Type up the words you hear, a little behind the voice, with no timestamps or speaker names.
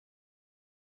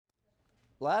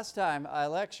Last time I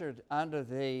lectured under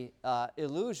the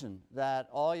illusion that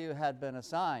all you had been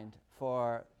assigned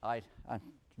for, I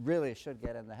really should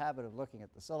get in the habit of looking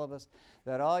at the syllabus,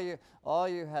 that all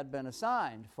you had been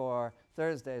assigned for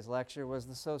Thursday's lecture was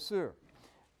the Saussure.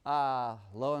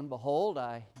 Lo and behold,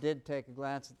 I did take a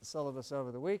glance at the syllabus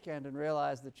over the weekend and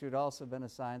realized that you'd also been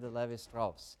assigned the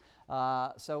Levi-Strauss.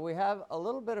 So we have a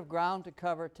little bit of ground to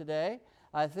cover today.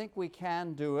 I think we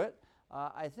can do it.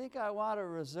 I think I want to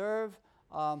reserve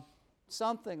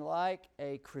something like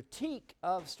a critique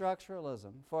of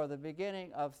structuralism for the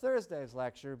beginning of Thursday's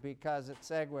lecture because it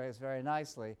segues very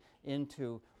nicely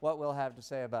into what we'll have to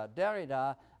say about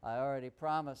Derrida. I already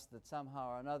promised that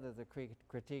somehow or another the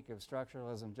critique of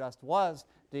structuralism just was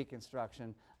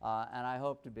deconstruction, and I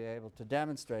hope to be able to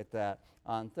demonstrate that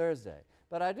on Thursday.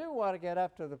 But I do want to get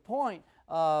up to the point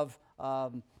of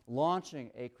launching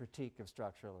a critique of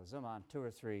structuralism on 2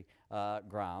 or 3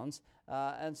 grounds,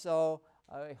 and so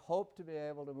I hope to be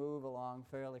able to move along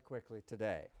fairly quickly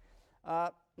today.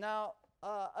 Now,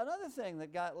 another thing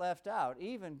that got left out,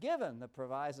 even given the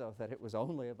proviso that it was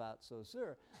only about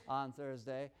Saussure on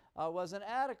Thursday, was an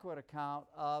adequate account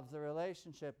of the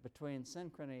relationship between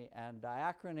synchrony and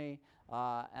diachrony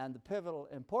and the pivotal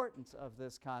importance of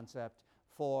this concept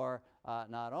for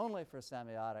not only for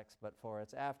semiotics but for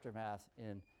its aftermath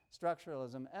in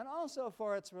structuralism, and also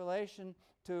for its relation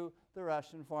to the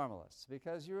Russian formalists.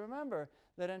 Because you remember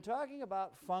that in talking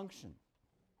about function,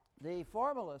 the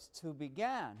formalists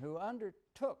who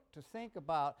undertook to think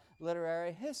about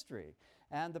literary history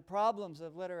and the problems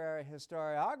of literary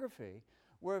historiography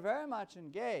were very much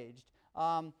engaged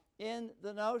in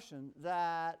the notion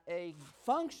that a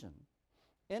function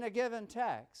in a given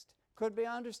text could be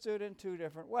understood in 2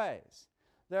 different ways.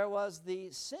 There was the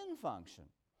sin function,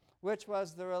 which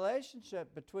was the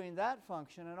relationship between that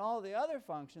function and all the other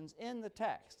functions in the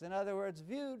text. In other words,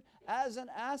 viewed as an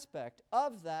aspect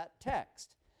of that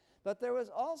text. But there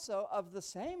was also, of the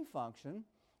same function,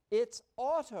 its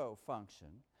auto function,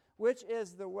 which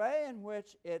is the way in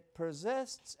which it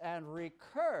persists and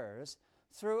recurs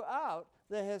throughout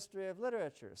the history of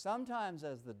literature, sometimes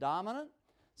as the dominant,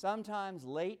 sometimes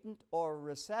latent or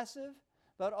recessive,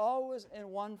 but always in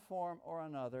one form or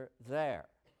another there.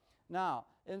 Now,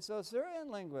 in Saussurian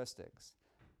linguistics,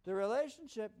 the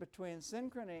relationship between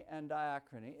synchrony and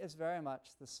diachrony is very much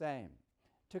the same.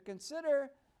 To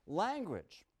consider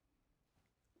language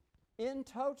in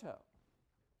toto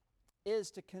is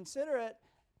to consider it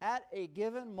at a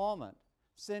given moment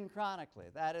synchronically.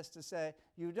 That is to say,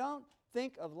 you don't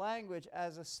think of language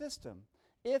as a system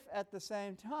if at the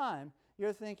same time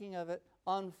you're thinking of it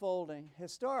unfolding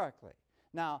historically.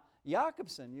 Now,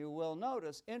 Jakobson, you will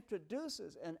notice,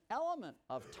 introduces an element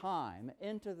of time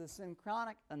into the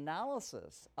synchronic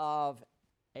analysis of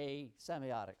a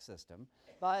semiotic system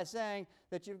by saying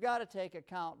that you've got to take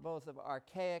account both of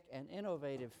archaic and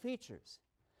innovative features.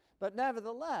 But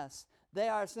nevertheless, they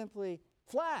are simply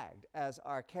flagged as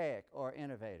archaic or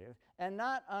innovative and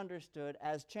not understood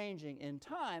as changing in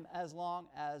time as long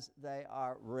as they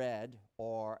are read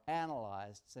or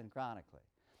analyzed synchronically.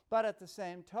 But at the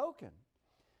same token,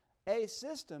 a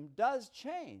system does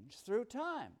change through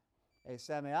time. A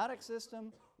semiotic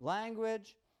system,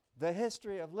 language, the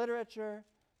history of literature,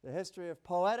 the history of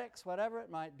poetics, whatever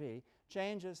it might be,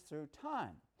 changes through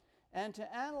time. And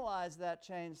to analyze that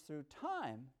change through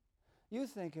time, you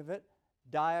think of it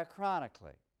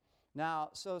diachronically. Now,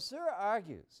 Saussure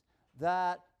argues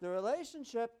that the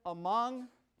relationship among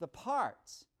the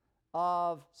parts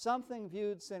of something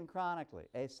viewed synchronically,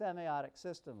 a semiotic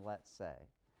system, let's say,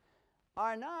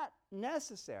 are not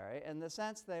necessary in the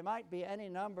sense they might be any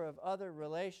number of other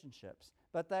relationships,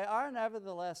 but they are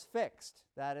nevertheless fixed.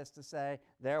 That is to say,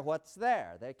 they're what's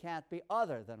there. They can't be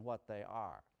other than what they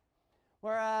are.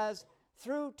 Whereas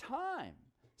through time,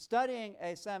 studying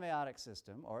a semiotic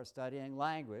system or studying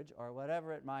language or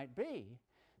whatever it might be,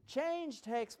 change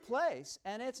takes place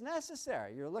and it's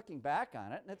necessary. You're looking back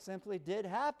on it and it simply did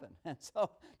happen. And so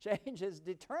change is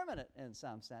determinate in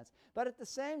some sense. But at the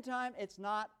same time, it's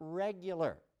not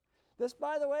regular. This,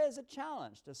 by the way, is a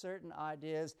challenge to certain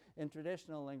ideas in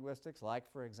traditional linguistics,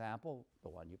 like, for example, the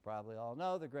one you probably all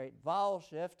know, the great vowel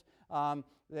shift. A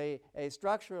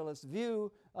structuralist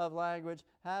view of language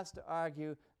has to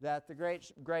argue that the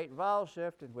great vowel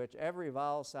shift, in which every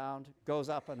vowel sound goes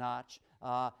up a notch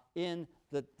in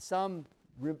some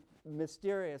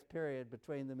mysterious period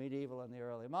between the medieval and the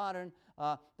early modern,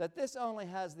 that this only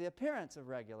has the appearance of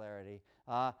regularity,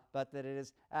 but that it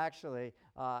is actually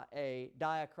a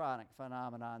diachronic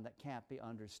phenomenon that can't be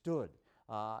understood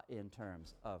in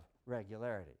terms of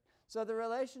regularity. So the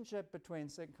relationship between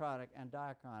synchronic and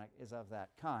diachronic is of that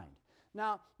kind.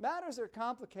 Now, matters are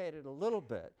complicated a little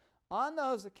bit on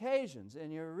those occasions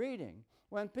in your reading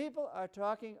when people are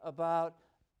talking about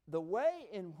the way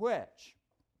in which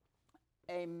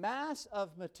a mass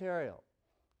of material,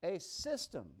 a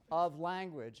system of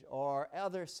language or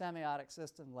other semiotic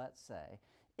system, let's say,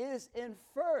 is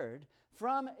inferred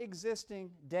from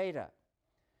existing data.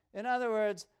 In other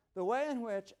words, the way in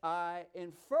which I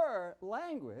infer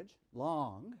language,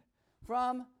 langue,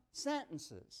 from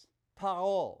sentences,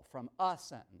 parole, from a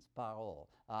sentence, parole.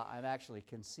 I'm actually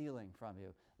concealing from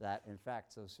you that, in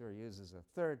fact, Saussure uses a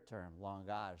third term,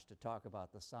 langage, to talk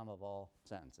about the sum of all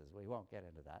sentences. We won't get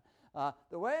into that.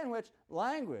 The way in which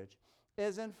language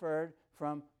is inferred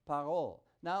from parole.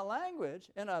 Now, language,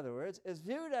 in other words, is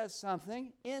viewed as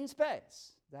something in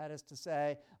space. That is to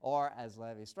say, or as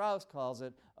Levi-Strauss calls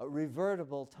it, a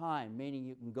revertible time, meaning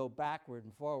you can go backward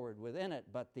and forward within it,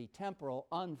 but the temporal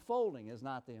unfolding is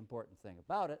not the important thing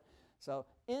about it. So,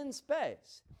 in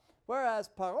space. Whereas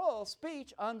parole,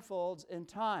 speech, unfolds in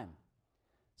time.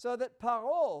 So that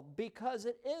parole, because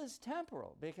it is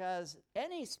temporal, because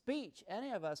any speech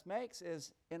any of us makes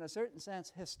is, in a certain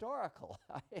sense, historical.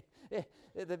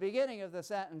 The beginning of the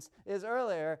sentence is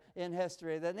earlier in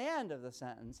history than the end of the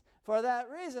sentence. For that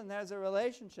reason, there's a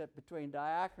relationship between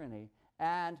diachrony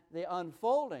and the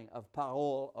unfolding of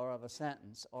parole, or of a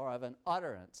sentence, or of an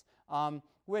utterance,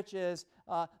 which is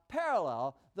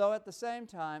parallel, though at the same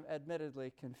time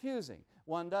admittedly confusing.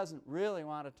 One doesn't really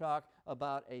want to talk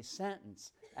about a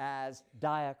sentence as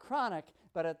diachronic,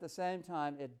 but at the same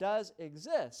time it does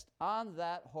exist on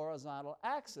that horizontal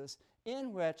axis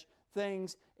in which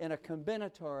things in a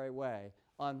combinatory way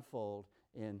unfold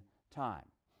in time.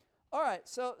 All right,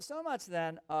 so much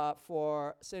then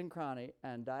for synchrony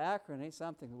and diachrony,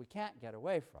 something that we can't get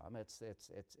away from. It's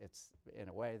in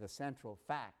a way the central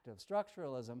fact of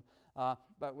structuralism,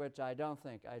 but which I don't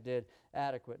think I did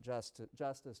adequate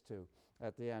justice to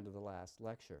at the end of the last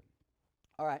lecture.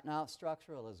 All right, now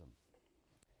structuralism.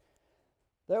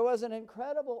 There was an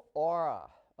incredible aura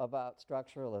about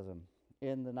structuralism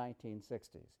in the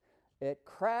 1960s. It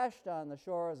crashed on the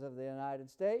shores of the United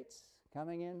States,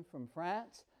 coming in from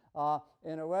France,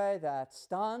 in a way that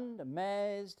stunned,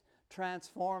 amazed,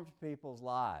 transformed people's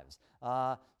lives.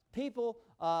 People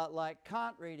like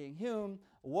Kant reading Hume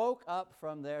woke up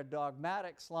from their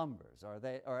dogmatic slumbers,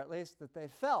 or at least that they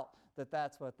felt that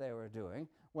that's what they were doing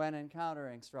when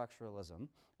encountering structuralism.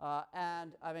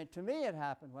 And I mean, to me it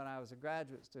happened when I was a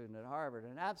graduate student at Harvard,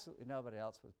 and absolutely nobody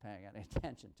else was paying any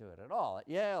attention to it at all. At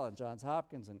Yale and Johns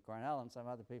Hopkins and Cornell and some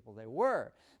other people, they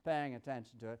were paying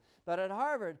attention to it. But at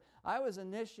Harvard, I was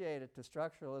initiated to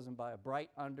structuralism by a bright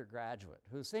undergraduate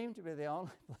who seemed to be the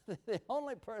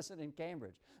only person in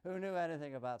Cambridge who knew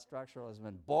anything about structuralism,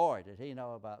 and boy, did he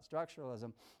know about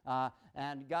structuralism,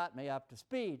 and got me up to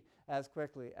speed as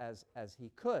quickly as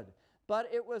he could. But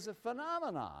it was a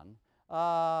phenomenon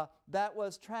that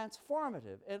was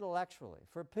transformative intellectually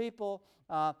for people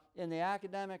in the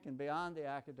academic and beyond the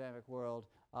academic world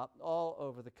all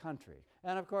over the country.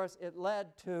 And of course, it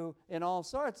led to, in all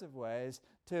sorts of ways,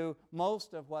 to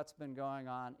most of what's been going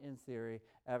on in theory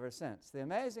ever since. The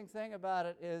amazing thing about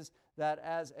it is that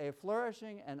as a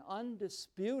flourishing and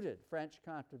undisputed French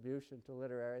contribution to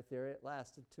literary theory, it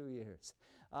lasted 2 years.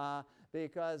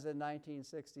 Because in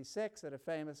 1966, at a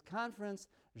famous conference,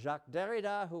 Jacques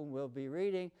Derrida, whom we'll be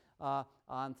reading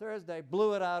on Thursday,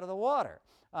 blew it out of the water.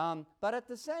 But at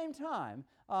the same time,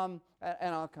 and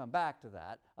I'll come back to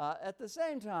that, at the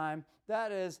same time,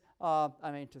 that is,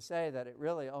 I mean, to say that it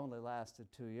really only lasted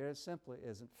 2 years simply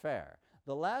isn't fair.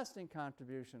 The lasting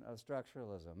contribution of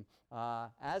structuralism,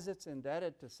 as it's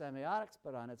indebted to semiotics,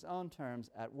 but on its own terms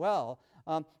at well,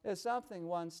 is something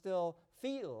one still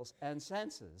feels and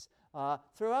senses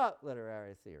throughout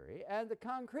literary theory. And the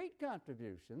concrete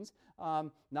contributions,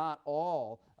 not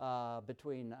all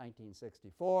between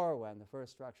 1964, when the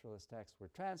first structuralist texts were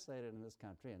translated in this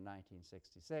country, and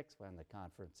 1966, when the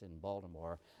conference in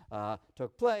Baltimore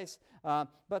took place,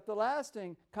 but the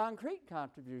lasting concrete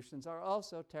contributions are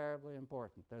also terribly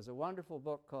important. There's a wonderful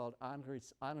book called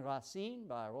Enracine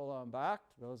by Roland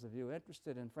Barthes. Those of you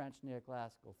interested in French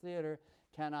neoclassical theater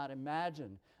cannot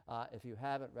imagine, if you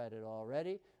haven't read it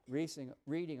already,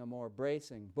 reading a more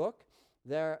bracing book.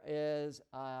 There is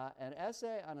an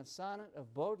essay on a sonnet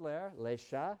of Baudelaire, Les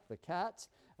Chats, the cats,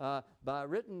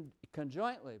 written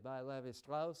conjointly by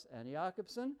Levi-Strauss and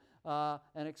Jakobson,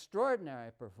 an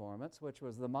extraordinary performance, which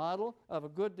was the model of a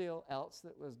good deal else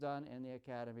that was done in the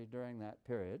Academy during that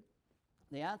period.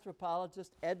 The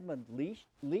anthropologist Edmund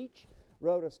Leach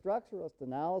wrote a structuralist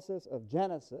analysis of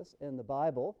Genesis in the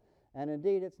Bible, and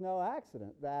indeed it's no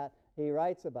accident that he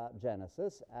writes about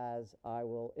Genesis, as I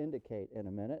will indicate in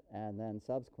a minute and then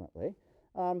subsequently.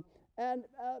 And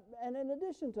in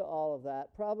addition to all of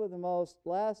that, probably the most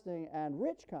lasting and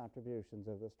rich contributions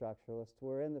of the structuralists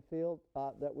were in the field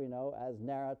that we know as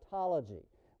narratology.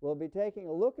 We'll be taking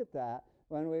a look at that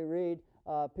when we read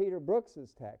Peter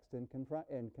Brooks's text in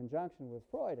conjunction with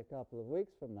Freud a couple of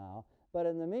weeks from now. But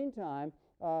in the meantime,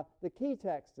 the key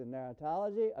text in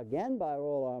narratology, again by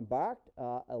Roland Barthes,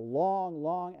 a long,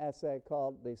 long essay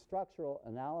called The Structural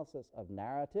Analysis of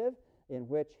Narrative, in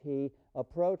which he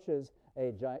approaches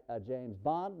a James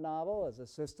Bond novel as a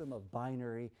system of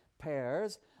binary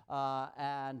pairs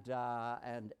and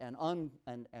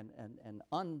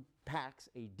unpacks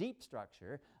a deep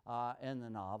structure in the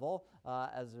novel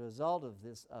as a result of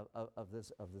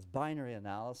this binary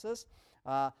analysis.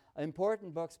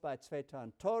 Important books by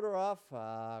Tsvetan Todorov,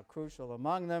 crucial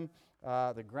among them,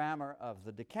 The Grammar of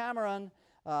the Decameron,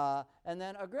 and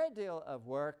then a great deal of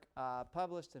work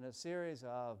published in a series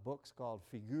of books called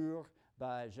Figures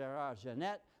by Gérard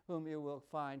Genette, whom you will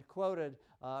find quoted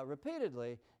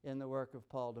repeatedly in the work of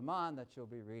Paul de Man that you'll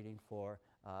be reading for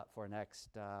next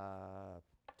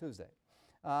Tuesday.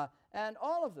 And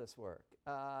all of this work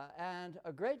and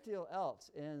a great deal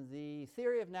else in the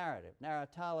theory of narrative,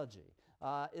 narratology,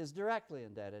 is directly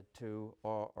indebted to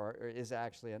or is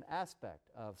actually an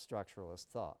aspect of structuralist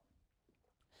thought.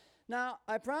 Now,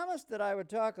 I promised that I would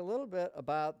talk a little bit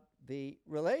about the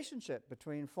relationship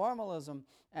between formalism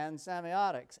and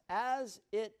semiotics as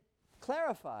it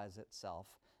clarifies itself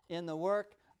in the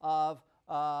work of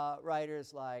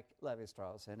writers like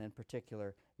Levi-Strauss and in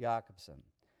particular Jakobson.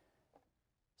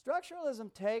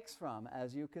 Structuralism takes from,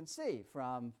 as you can see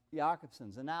from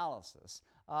Jakobson's analysis,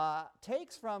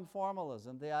 takes from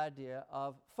formalism the idea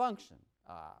of function.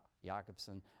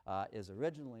 Jakobson is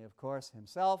originally, of course,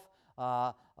 himself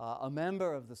a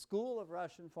member of the school of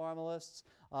Russian formalists,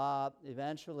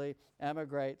 eventually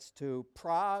emigrates to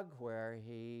Prague, where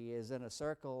he is in a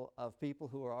circle of people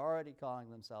who are already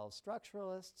calling themselves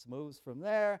structuralists, moves from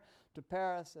there to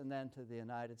Paris and then to the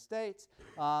United States.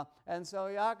 And so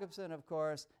Jakobson, of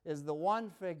course, is the one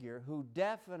figure who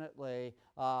definitely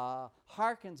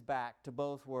harkens back to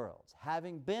both worlds.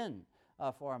 Having been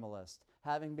a formalist,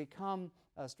 having become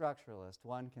a structuralist,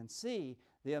 one can see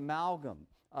the amalgam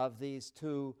of these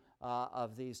two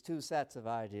sets of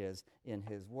ideas in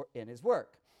his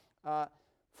work.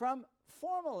 From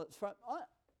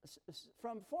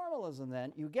formalism,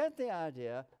 then, you get the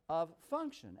idea of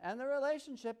function and the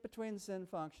relationship between syn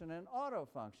function and auto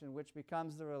function, which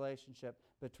becomes the relationship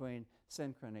between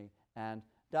synchrony and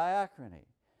diachrony.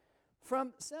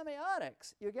 From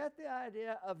semiotics, you get the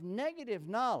idea of negative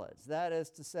knowledge. That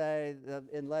is to say,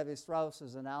 in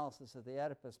Levi-Strauss's analysis of the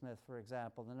Oedipus myth, for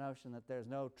example, the notion that there's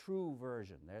no true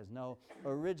version, there's no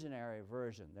originary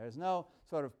version, there's no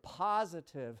sort of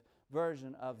positive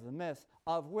version of the myth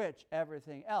of which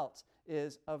everything else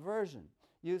is a version.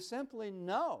 You simply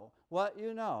know what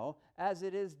you know as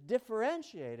it is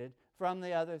differentiated from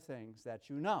the other things that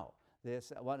you know.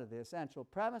 This one of the essential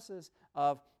premises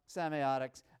of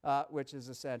semiotics, which is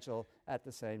essential at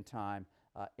the same time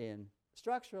in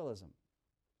structuralism.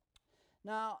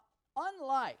 Now,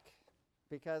 unlike,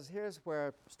 because here's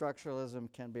where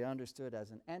structuralism can be understood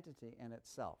as an entity in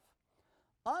itself,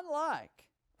 unlike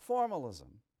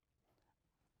formalism,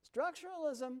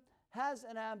 structuralism has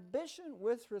an ambition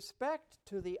with respect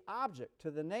to the object,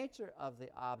 to the nature of the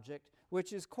object,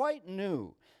 which is quite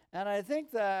new. And I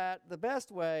think that the best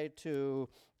way to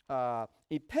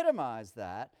epitomize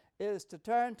that is to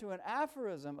turn to an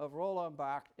aphorism of Roland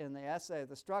Barthes in the essay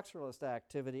The Structuralist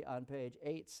Activity on page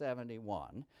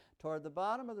 871, toward the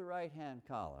bottom of the right-hand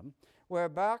column, where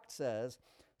Barthes says,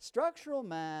 "Structural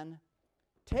man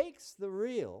takes the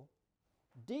real,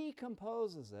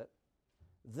 decomposes it,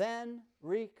 then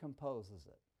recomposes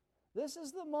it." This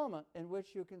is the moment in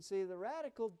which you can see the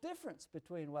radical difference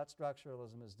between what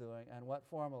structuralism is doing and what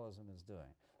formalism is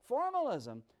doing.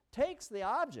 Formalism takes the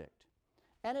object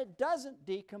and it doesn't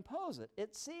decompose it.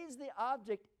 It sees the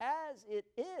object as it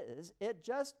is. It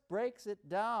just breaks it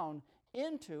down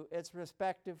into its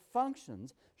respective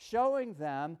functions, showing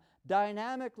them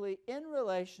dynamically in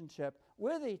relationship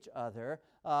with each other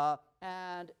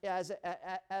and as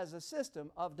a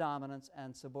system of dominance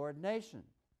and subordination.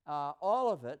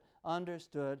 All of it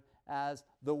understood as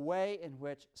the way in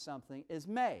which something is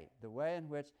made, the way in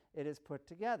which it is put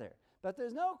together. But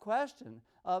there's no question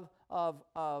of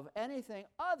anything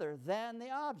other than the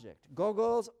object.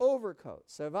 Gogol's overcoat,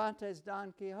 Cervantes'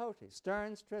 Don Quixote,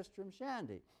 Sterne's Tristram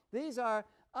Shandy. These are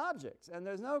objects, and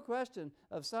there's no question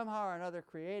of somehow or another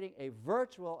creating a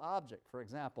virtual object, for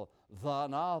example, the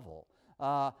novel,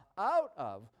 out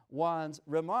of one's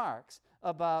remarks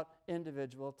about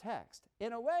individual text.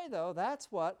 In a way, though,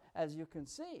 that's what, as you can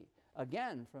see,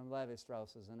 again, from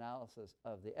Levi-Strauss's analysis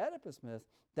of the Oedipus myth,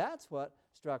 that's what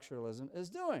structuralism is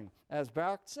doing. As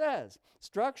Barthes says,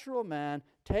 structural man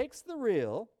takes the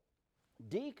real,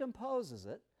 decomposes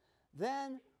it,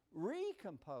 then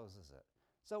recomposes it.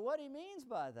 So what he means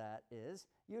by that is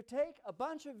you take a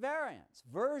bunch of variants,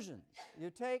 versions, you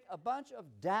take a bunch of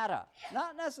data,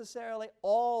 not necessarily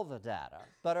all the data,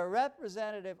 but a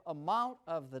representative amount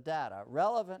of the data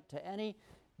relevant to any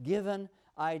given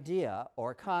idea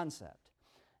or concept.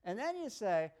 And then you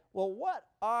say, well, what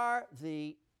are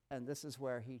the, and this is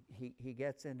where he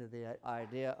gets into the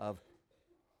idea of,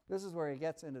 this is where he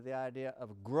gets into the idea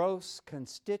of gross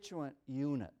constituent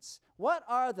units. What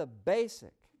are the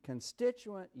basic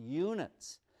constituent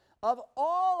units of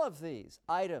all of these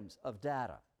items of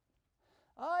data?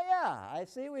 Oh yeah, I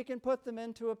see we can put them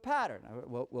into a pattern.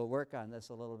 We'll work on this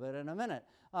a little bit in a minute.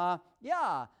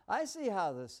 Yeah, I see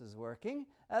how this is working.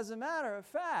 As a matter of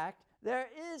fact, there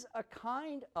is a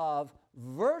kind of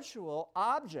virtual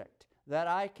object that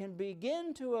I can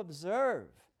begin to observe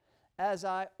as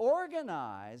I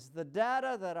organize the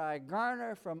data that I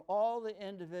garner from all the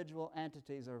individual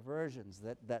entities or versions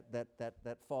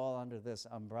that fall under this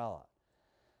umbrella.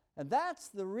 And that's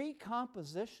the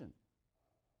recomposition,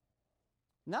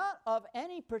 not of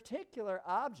any particular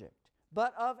object,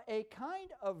 but of a kind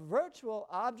of virtual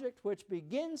object which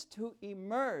begins to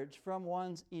emerge from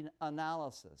one's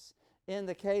analysis. In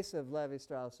the case of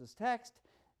Levi-Strauss's text,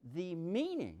 the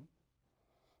meaning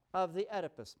of the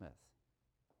Oedipus myth.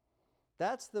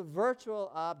 That's the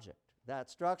virtual object that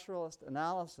structuralist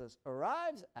analysis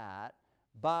arrives at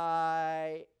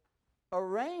by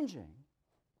arranging,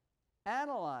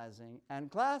 analyzing, and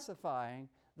classifying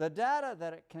the data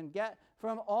that it can get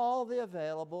from all the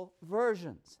available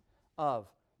versions of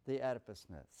the Oedipus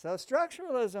myth. So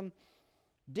structuralism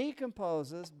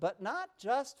decomposes, but not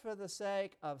just for the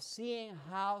sake of seeing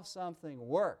how something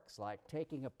works, like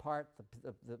taking apart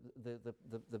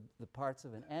the parts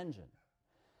of an engine.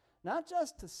 Not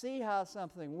just to see how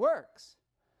something works,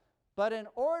 but in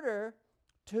order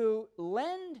to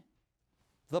lend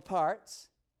the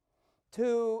parts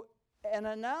to an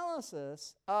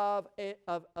analysis of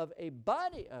a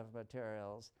body of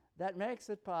materials that makes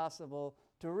it possible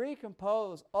to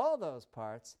recompose all those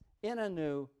parts in a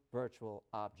new virtual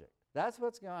object. That's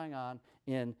what's going on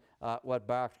in what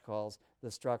Barthes calls the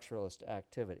structuralist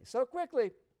activity. So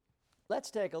quickly, let's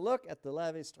take a look at the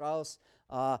Levi-Strauss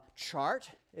chart,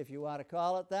 if you want to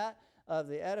call it that, of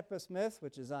the Oedipus myth,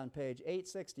 which is on page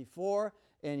 864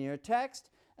 in your text,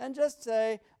 and just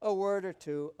say a word or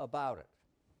two about it.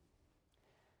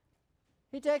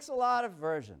 He takes a lot of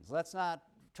versions. Let's not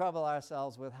trouble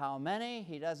ourselves with how many.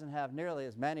 He doesn't have nearly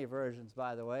as many versions,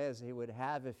 by the way, as he would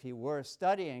have if he were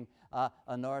studying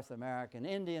a North American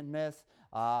Indian myth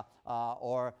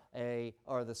or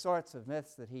the sorts of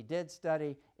myths that he did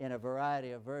study in a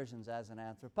variety of versions as an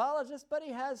anthropologist, but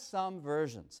he has some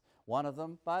versions. One of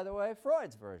them, by the way,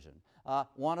 Freud's version.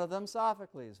 One of them,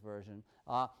 Sophocles' version,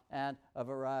 and a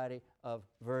variety of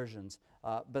versions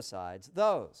besides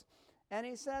those. And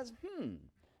he says,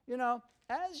 you know,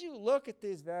 as you look at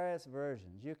these various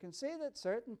versions, you can see that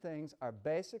certain things are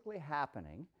basically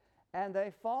happening, and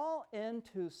they fall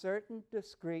into certain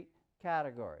discrete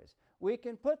categories. We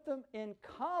can put them in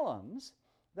columns,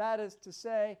 that is to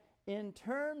say, in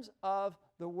terms of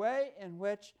the way in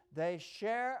which they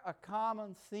share a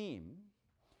common theme,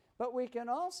 but we can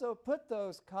also put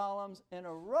those columns in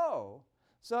a row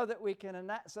so that we can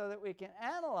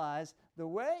analyze the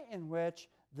way in which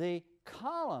the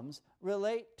columns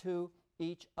relate to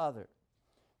each other.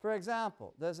 For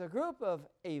example, there's a group of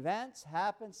events,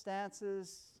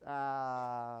 happenstances,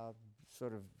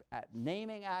 sort of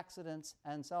naming accidents,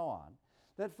 and so on,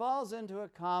 that falls into a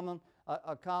column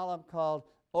called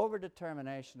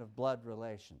overdetermination of blood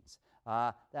relations.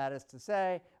 That is to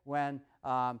say, when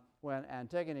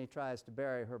Antigone tries to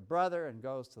bury her brother and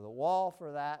goes to the wall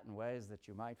for that in ways that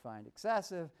you might find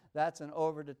excessive, that's an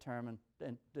overdetermination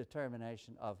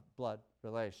of blood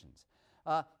relations.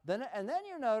 And then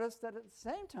you notice that at the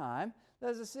same time,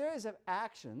 there's a series of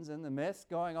actions in the myth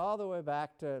going all the way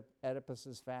back to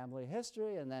Oedipus's family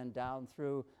history and then down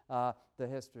through the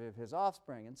history of his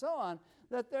offspring and so on,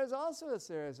 that there's also a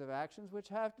series of actions which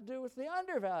have to do with the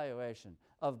undervaluation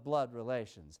of blood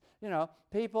relations. You know,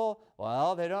 people,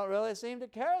 well, they don't really seem to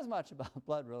care as much about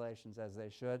blood relations as they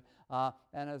should,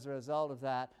 and as a result of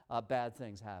that, bad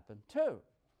things happen too.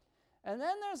 And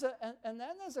then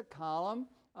there's a column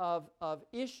of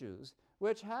issues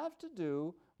which have to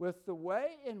do with the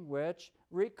way in which,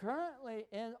 recurrently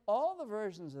in all the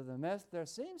versions of the myth, there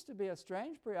seems to be a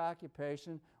strange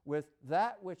preoccupation with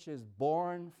that which is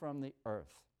born from the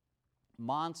earth.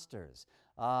 Monsters,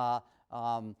 the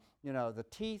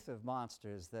teeth of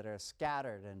monsters that are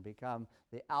scattered and become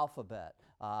the alphabet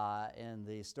in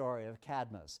the story of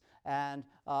Cadmus, and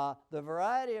the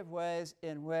variety of ways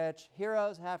in which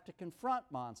heroes have to confront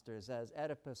monsters, as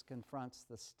Oedipus confronts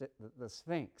the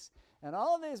Sphinx. And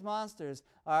all of these monsters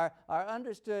are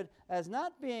understood as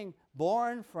not being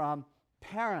born from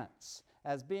parents,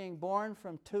 as being born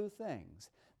from two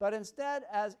things, but instead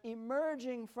as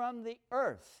emerging from the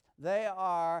earth. They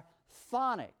are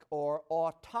phonic or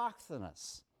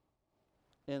autochthonous,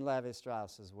 in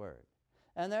Levi-Strauss's word.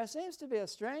 And there seems to be a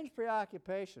strange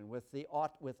preoccupation with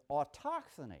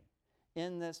autochthony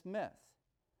in this myth.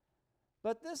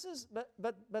 But this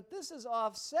is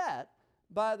offset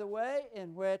by the way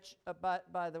in which that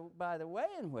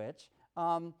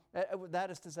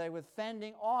is to say, with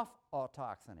fending off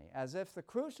autochthony, as if the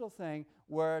crucial thing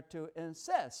were to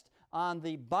insist on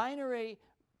the binary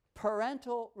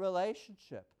parental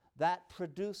relationship that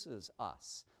produces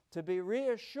us, to be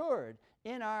reassured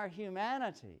in our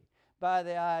humanity by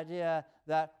the idea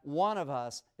that one of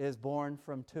us is born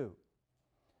from two.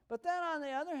 But then, on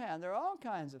the other hand, there are all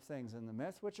kinds of things in the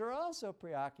myth which are also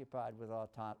preoccupied with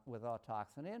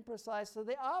autochthony in precisely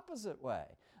the opposite way.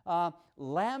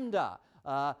 Lambda,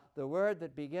 the word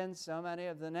that begins so many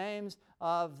of the names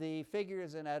of the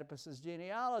figures in Oedipus's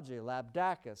genealogy,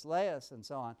 Labdacus, Laius, and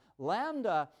so on.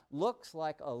 Lambda looks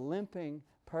like a limping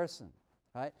person,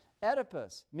 right?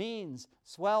 Oedipus means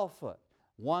swellfoot,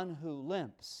 one who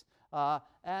limps.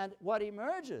 And what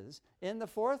emerges in the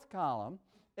fourth column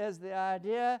is the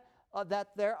idea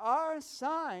that there are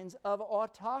signs of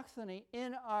autochthony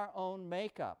in our own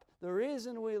makeup. The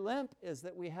reason we limp is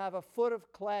that we have a foot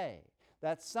of clay,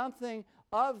 that something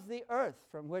of the earth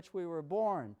from which we were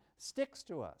born sticks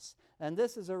to us. And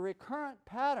this is a recurrent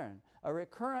pattern, a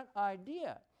recurrent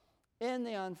idea in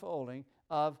the unfolding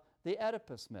of the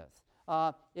Oedipus myth.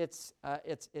 It's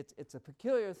a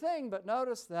peculiar thing, but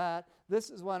notice that this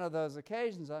is one of those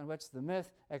occasions on which the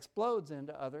myth explodes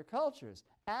into other cultures.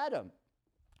 Adam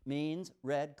means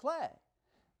red clay.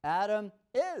 Adam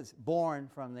is born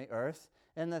from the earth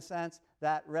in the sense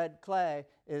that red clay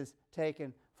is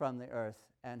taken from the earth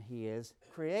and he is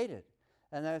created.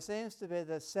 And there seems to be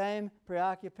the same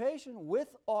preoccupation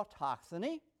with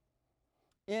autochthony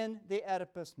in the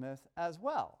Oedipus myth as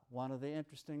well, one of the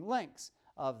interesting links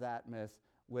of that myth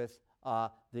with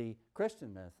the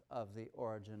Christian myth of the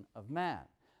origin of man.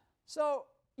 So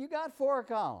you got four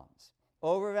columns: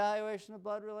 overvaluation of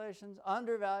blood relations,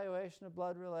 undervaluation of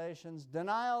blood relations,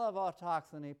 denial of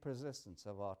autochthony, persistence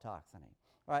of autochthony.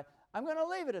 All right, I'm going to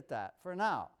leave it at that for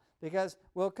now, because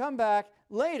we'll come back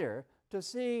later to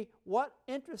see what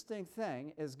interesting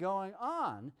thing is going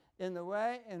on in the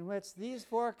way in which these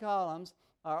four columns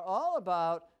are all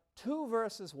about 2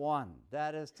 versus 1.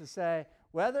 That is to say,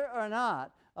 whether or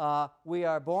not we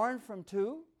are born from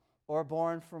 2 or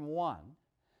born from 1.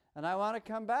 And I want to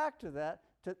come back to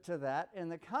that in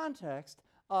the context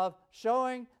of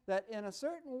showing that in a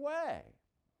certain way,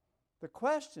 the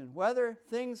question whether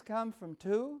things come from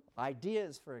 2,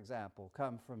 ideas, for example,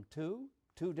 come from 2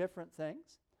 different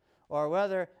things, or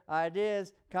whether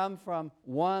ideas come from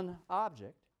one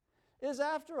object, is,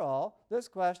 after all, this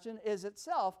question is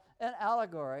itself an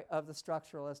allegory of the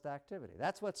structuralist activity.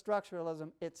 That's what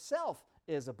structuralism itself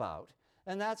is about,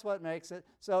 and that's what makes it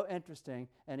so interesting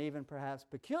and even perhaps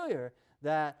peculiar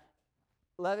that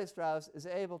Levi-Strauss is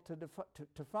able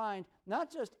to find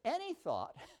not just any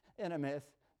thought in a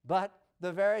myth, but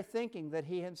the very thinking that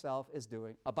he himself is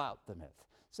doing about the myth.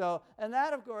 So, and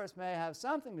that, of course, may have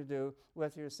something to do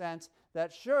with your sense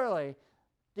that surely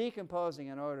decomposing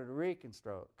in order to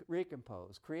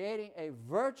recompose, creating a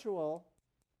virtual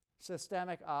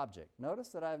systemic object. Notice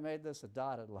that I've made this a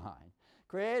dotted line.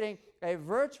 Creating a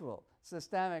virtual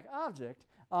systemic object,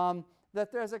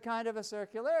 that there's a kind of a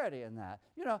circularity in that.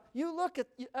 You know, you look at,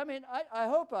 I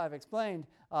hope I've explained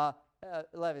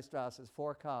Levi-Strauss's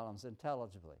 4 columns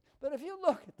intelligibly. But if you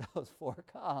look at those 4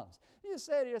 columns, you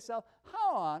say to yourself,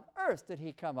 how on earth did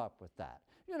he come up with that?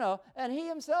 You know, and he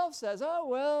himself says, oh,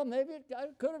 well, maybe I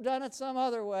could have done it some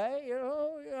other way,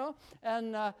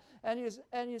 and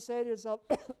you say to yourself,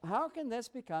 how can this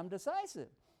become decisive?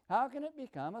 How can it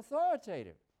become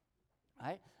authoritative?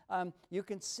 right? You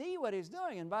can see what he's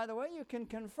doing, and by the way, you can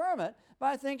confirm it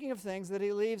by thinking of things that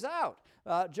he leaves out.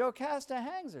 Jocasta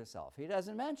hangs herself. He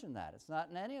doesn't mention that. It's not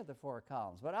in any of the 4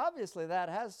 columns. But obviously that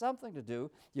has something to do,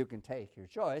 you can take your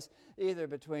choice, either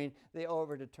between the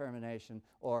overdetermination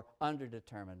or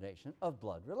underdetermination of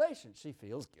blood relations. She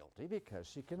feels guilty because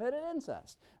she committed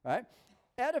incest, right?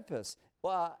 Oedipus,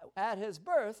 at his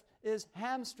birth, is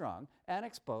hamstrung and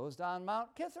exposed on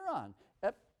Mount Kithaeron.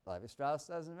 Levi-Strauss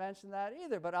doesn't mention that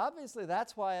either, but obviously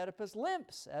that's why Oedipus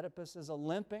limps. Oedipus is a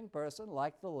limping person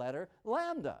like the letter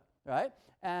lambda, right?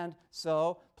 And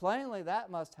so plainly that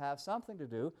must have something to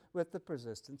do with the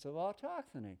persistence of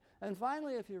autochthony. And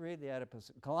finally, if you read the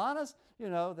Oedipus Colonus, you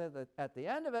know that at the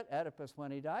end of it, Oedipus,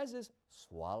 when he dies, is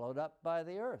swallowed up by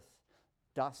the earth.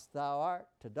 Dust thou art,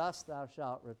 to dust thou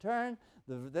shalt return.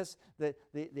 The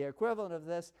equivalent of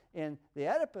this in the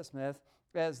Oedipus myth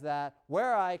is that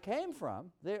where I came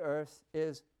from, the earth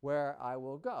is where I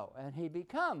will go. And he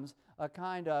becomes a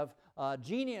kind of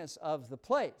genius of the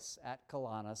place at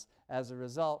Colonus as a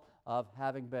result of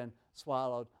having been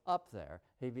swallowed up there.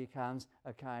 He becomes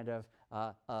a kind of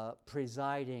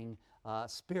presiding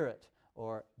spirit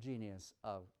or genius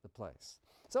of the place.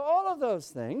 So all of those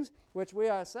things, which we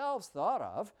ourselves thought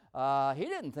of, he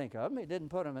didn't think of them, he didn't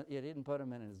put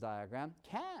them in his diagram,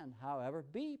 can, however,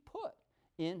 be put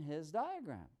in his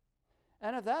diagram.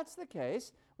 And if that's the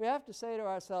case, we have to say to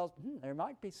ourselves, there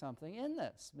might be something in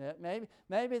this.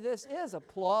 Maybe this is a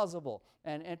plausible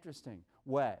and interesting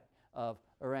way of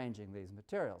arranging these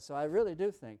materials. So I really do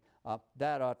think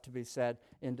that ought to be said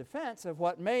in defense of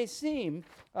what may seem,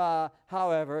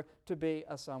 however, to be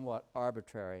a somewhat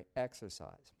arbitrary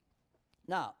exercise.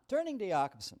 Now, turning to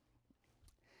Jakobson.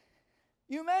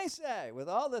 You may say, with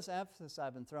all this emphasis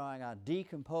I've been throwing on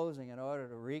decomposing in order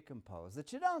to recompose,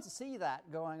 that you don't see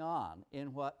that going on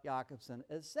in what Jakobson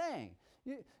is saying.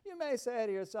 You may say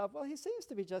to yourself, well, he seems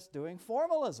to be just doing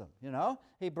formalism, you know.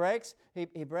 He breaks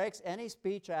any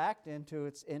speech act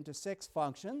into 6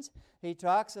 functions. He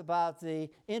talks about the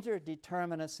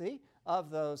interdeterminacy of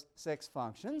those 6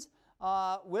 functions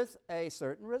with a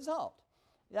certain result.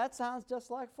 That sounds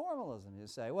just like formalism, you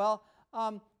say. Well,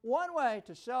 one way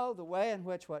to show the way in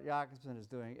which what Jakobson is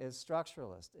doing is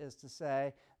structuralist is to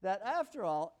say that, after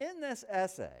all, in this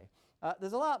essay,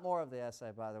 there's a lot more of the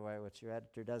essay, by the way, which your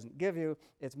editor doesn't give you.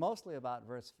 It's mostly about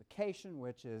versification,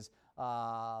 which is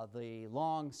the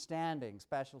long-standing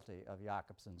specialty of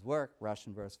Jakobson's work,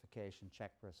 Russian versification,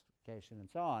 Czech versification, and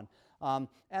so on,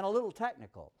 and a little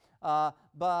technical.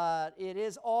 But it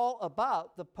is all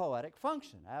about the poetic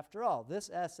function. After all, this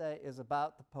essay is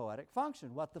about the poetic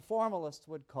function, what the formalists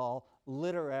would call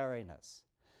literariness.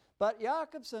 But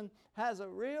Jakobson has a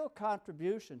real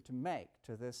contribution to make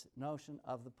to this notion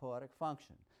of the poetic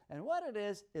function. And what it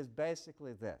is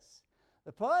basically this.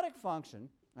 The poetic function,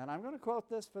 and I'm going to quote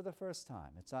this for the first time.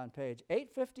 It's on page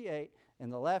 858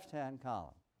 in the left-hand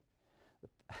column.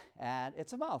 And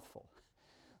it's a mouthful.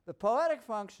 The poetic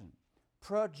function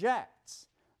projects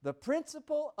the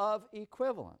principle of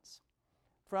equivalence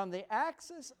from the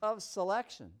axis of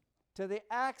selection to the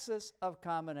axis of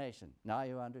combination. Now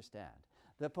you understand.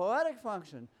 The poetic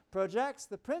function projects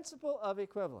the principle of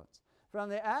equivalence from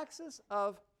the axis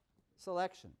of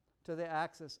selection to the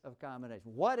axis of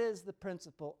combination. What is the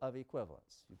principle of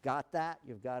equivalence? You've got that,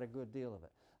 you've got a good deal of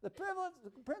it. The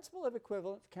principle of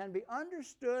equivalence can be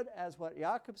understood as what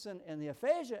Jakobson in the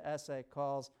aphasia essay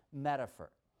calls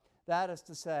metaphor. That is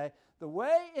to say, the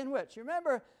way in which, you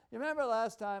remember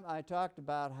last time I talked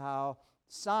about how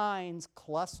signs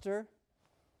cluster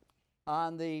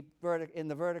on in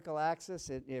the vertical axis.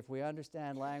 If we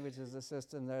understand language as a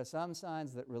system, there are some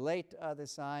signs that relate to other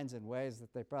signs in ways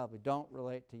that they probably don't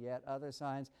relate to yet other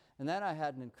signs. And then I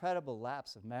had an incredible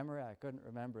lapse of memory. I couldn't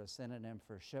remember a synonym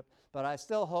for ship, but I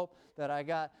still hope that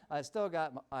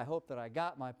I hope that I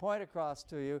got my point across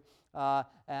to you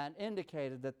and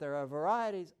indicated that there are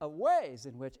varieties of ways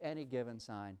in which any given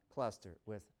sign cluster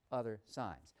with other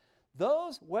signs.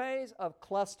 Those ways of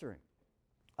clustering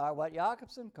are what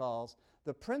Jakobson calls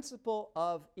the principle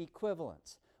of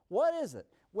equivalence. What is it?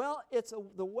 Well, it's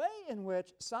the way in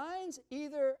which signs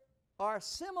either are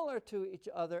similar to each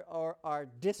other or are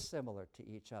dissimilar to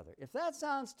each other. If that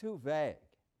sounds too vague,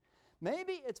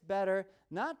 maybe it's better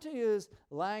not to use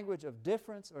language of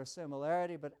difference or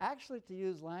similarity, but actually to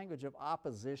use language of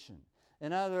opposition.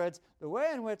 In other words, the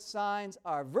way in which signs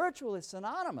are virtually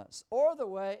synonymous, or the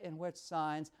way in which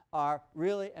signs are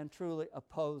really and truly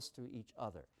opposed to each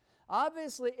other.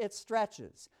 Obviously, it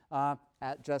stretches,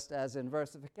 just as in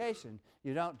versification.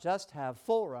 You don't just have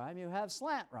full rhyme, you have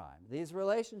slant rhyme. These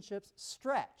relationships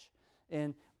stretch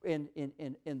in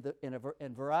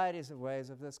in varieties of ways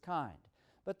of this kind.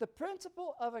 But the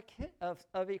principle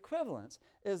of equivalence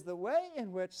is the way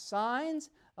in which signs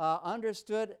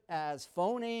understood as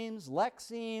phonemes,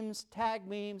 lexemes,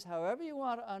 tagmemes, however you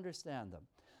want to understand them,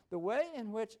 the way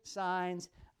in which signs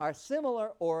are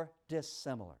similar or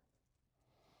dissimilar.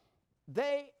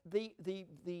 The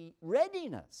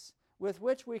readiness with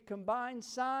which we combine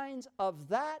signs of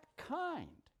that kind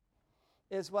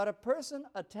is what a person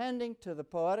attending to the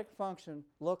poetic function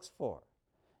looks for.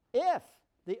 If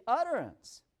the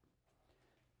utterance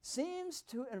seems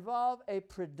to involve a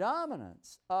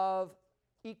predominance of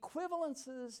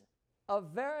equivalences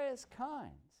of various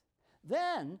kinds,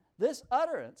 then this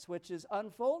utterance, which is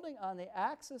unfolding on the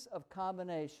axis of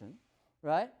combination,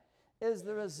 right, is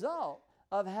the result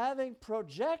of having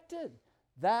projected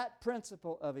that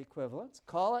principle of equivalence,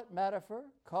 call it metaphor,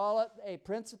 call it a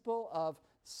principle of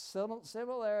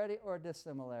similarity or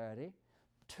dissimilarity,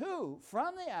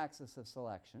 from the axis of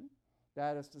selection,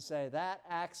 that is to say, that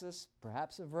axis,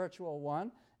 perhaps a virtual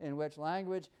one, in which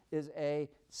language is a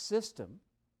system,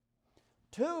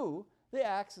 to the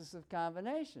axis of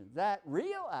combination, that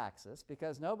real axis,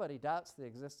 because nobody doubts the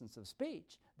existence of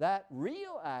speech, that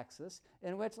real axis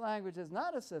in which language is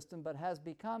not a system but has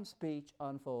become speech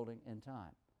unfolding in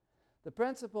time. The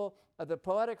principle of the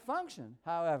poetic function,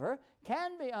 however,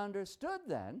 can be understood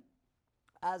then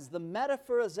as the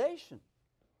metaphorization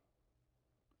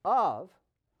of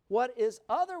what is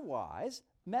otherwise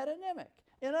metonymic.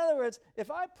 In other words,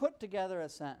 if I put together a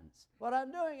sentence, what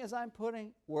I'm doing is I'm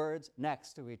putting words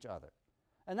next to each other.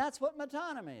 And that's what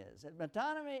metonymy is. And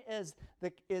metonymy is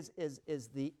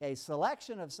a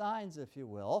selection of signs, if you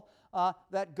will,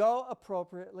 that go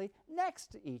appropriately next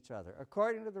to each other,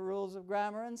 according to the rules of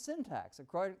grammar and syntax,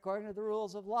 according to the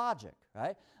rules of logic,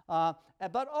 right?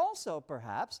 But also,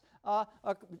 perhaps,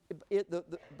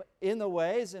 in the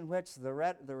ways in which the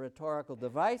rhetorical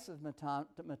device of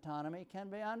metonymy can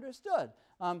be understood.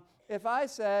 If I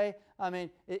say,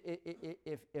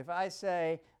 if I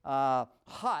say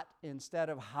hut instead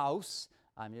of house,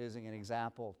 I'm using an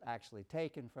example actually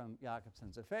taken from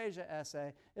Jakobson's aphasia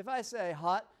essay. If I say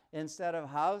hut instead of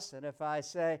house, and if I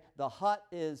say the hut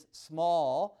is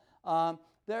small,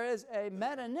 there is a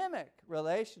metonymic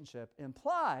relationship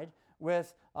implied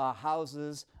with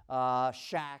houses,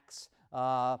 shacks,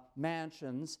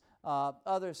 mansions,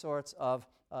 other sorts of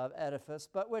edifice,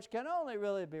 but which can only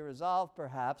really be resolved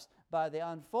perhaps by the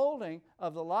unfolding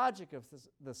of the logic of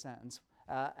the sentence,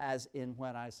 as in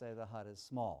when I say the hut is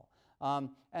small.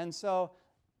 And so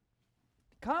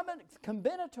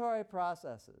combinatory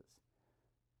processes,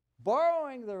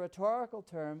 borrowing the rhetorical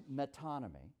term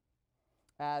metonymy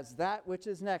as that which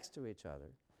is next to each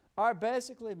other, are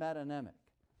basically metonymic.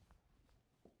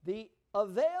 The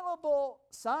available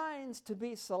signs to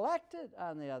be selected,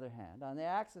 on the other hand, on the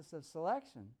axis of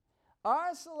selection,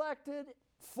 are selected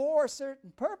for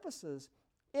certain purposes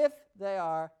if they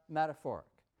are metaphoric.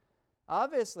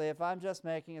 Obviously, if I'm just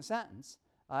making a sentence,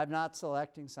 I'm not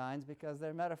selecting signs because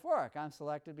they're metaphoric. I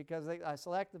select them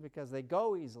because they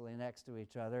go easily next to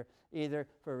each other, either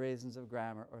for reasons of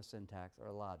grammar or syntax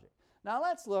or logic. Now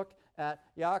let's look at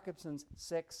Jakobson's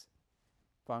 6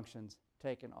 functions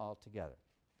taken all together.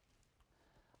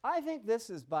 I think this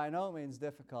is by no means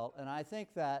difficult, and I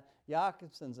think that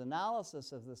Jakobson's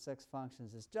analysis of the 6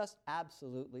 functions is just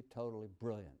absolutely, totally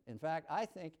brilliant. In fact, I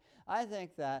think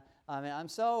that, I'm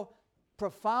so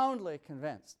profoundly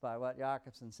convinced by what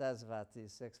Jakobson says about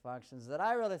these 6 functions that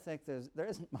I really think there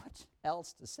isn't much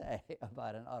else to say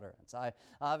about an utterance.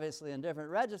 Obviously, in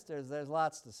different registers, there's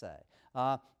lots to say.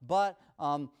 But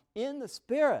in the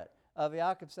spirit of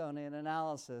Jakobsonian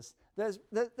analysis, there's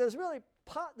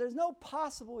no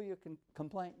possible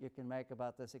complaint you can make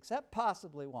about this, except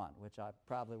possibly one, which I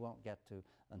probably won't get to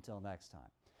until next time.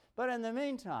 But in the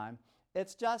meantime,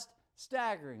 it's just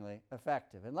staggeringly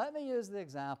effective. And let me use the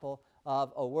example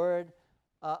of a word,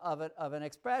 of an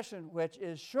expression which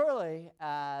is surely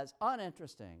as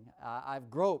uninteresting. I've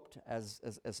groped as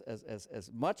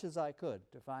much as I could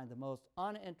to find the most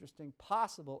uninteresting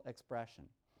possible expression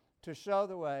to show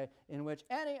the way in which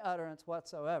any utterance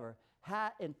whatsoever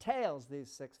entails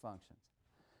these 6 functions.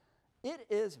 It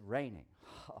is raining.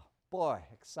 Oh, boy,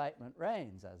 excitement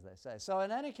reigns, as they say. So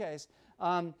in any case,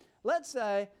 let's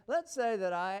say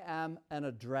that I am an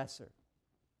addresser.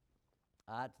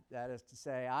 That is to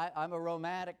say, I'm a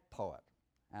romantic poet.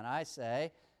 And I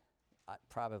say,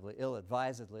 probably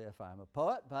ill-advisedly if I'm a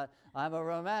poet, but I'm a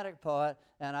romantic poet,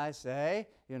 and I say,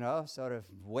 sort of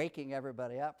waking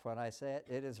everybody up when I say it,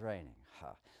 it is raining.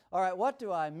 All right, what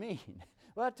do I mean?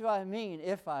 What do I mean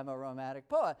if I'm a romantic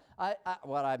poet?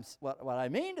 What I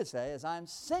mean to say is I'm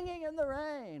singing in the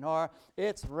rain, or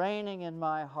it's raining in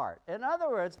my heart. In other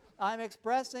words, I'm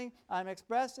expressing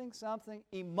something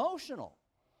emotional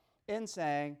in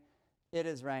saying it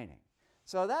is raining.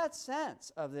 So that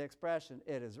sense of the expression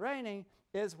it is raining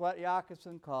is what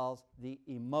Jakobson calls the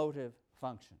emotive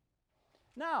function.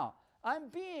 Now, I'm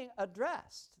being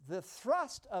addressed. The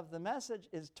thrust of the message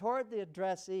is toward the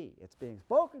addressee. It's being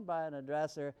spoken by an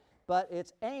addresser, but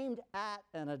it's aimed at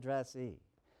an addressee.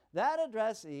 That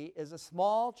addressee is a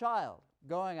small child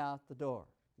going out the door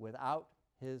without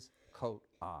his coat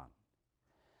on.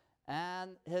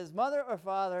 And his mother or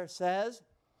father says,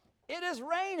 "It is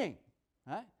raining,"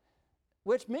 right?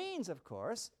 Which means, of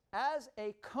course, as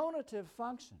a conative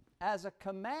function, as a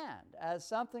command, as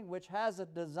something which has a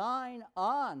design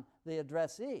on the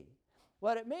addressee,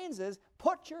 what it means is,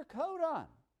 put your coat on.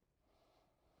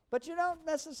 But you don't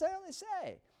necessarily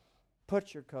say,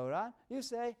 put your coat on. You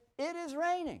say, it is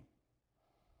raining.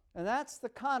 And that's the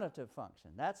conative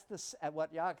function. That's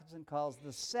what Jakobson calls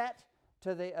the set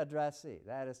to the addressee.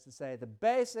 That is to say, the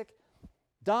basic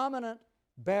dominant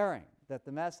bearing that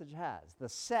the message has. The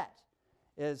set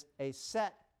is a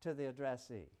set to the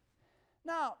addressee.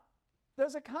 Now,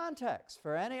 there's a context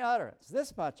for any utterance.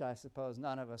 This much, I suppose,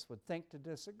 none of us would think to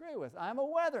disagree with. I'm a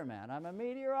weatherman. I'm a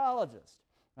meteorologist,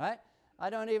 right? I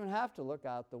don't even have to look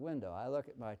out the window. I look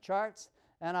at my charts,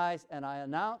 and I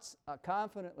announce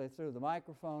confidently through the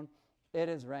microphone, it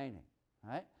is raining,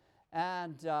 right?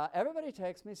 And everybody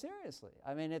takes me seriously.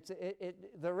 I mean,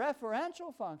 the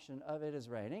referential function of it is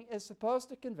raining is supposed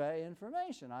to convey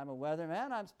information. I'm a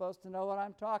weatherman. I'm supposed to know what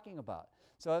I'm talking about.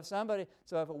 So if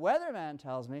a weatherman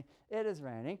tells me it is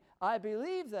raining, I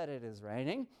believe that it is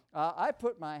raining. I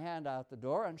put my hand out the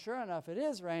door, and sure enough, it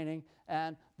is raining.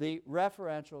 And the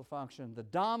referential function, the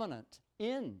dominant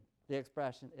in the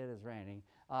expression "it is raining,"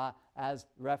 as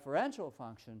referential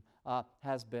function,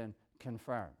 has been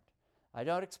confirmed. I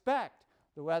don't expect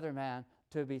the weatherman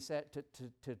to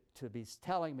be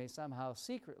telling me somehow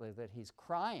secretly that he's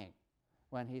crying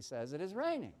when he says it is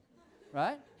raining,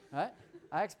 right? Right?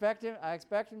 I expect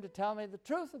him to tell me the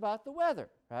truth about the weather,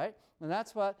 right? And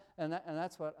that's what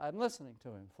I'm listening to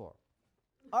him for.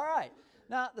 All right.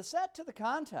 Now, the set to the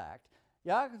contact,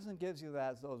 Jakobson gives you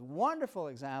those wonderful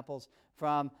examples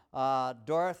from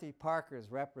Dorothy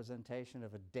Parker's representation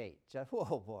of a date.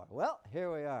 Oh boy. Well, here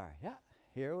we are. Yeah.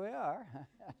 Here we are.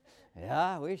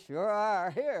 Yeah, we sure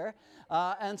are here.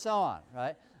 And so on,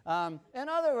 right? In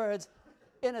other words,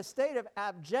 in a state of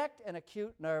abject and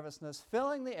acute nervousness,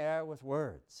 filling the air with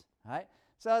words, right?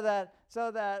 So that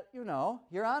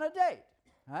you're on a date,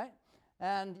 right?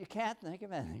 And you can't think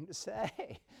of anything to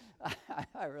say.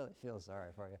 I really feel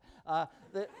sorry for you.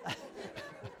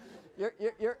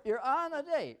 You're on a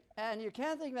date, and you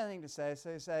can't think of anything to say,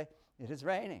 so you say, it is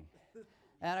raining.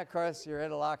 And, of course, your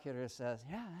interlocutor says,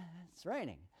 yeah, it's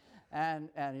raining. And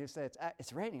you say,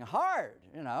 it's raining hard,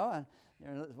 and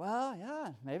you're, well,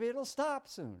 yeah, maybe it'll stop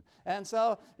soon. And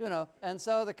so,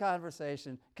 the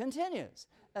conversation continues.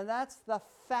 And that's the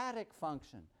phatic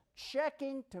function,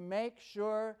 checking to make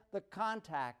sure the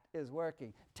contact is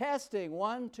working. Testing,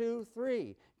 1, 2,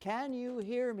 3. Can you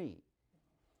hear me?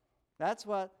 That's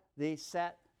what the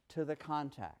set to the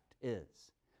contact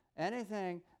is.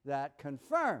 Anything that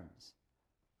confirms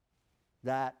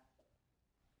that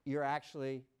you're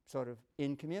actually sort of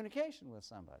in communication with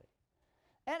somebody.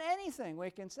 And anything we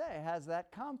can say has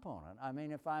that component. I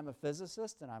mean, if I'm a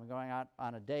physicist and I'm going out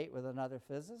on a date with another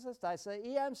physicist, I say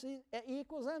E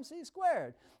equals mc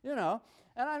squared, And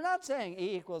I'm not saying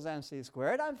E equals mc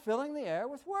squared. I'm filling the air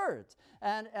with words.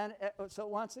 And so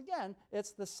once again,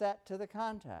 it's the set to the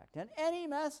contact. And any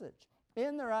message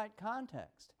in the right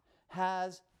context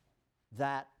has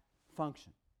that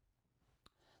function.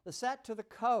 The set to the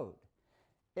code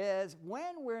is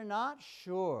when we're not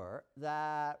sure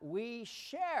that we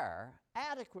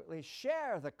adequately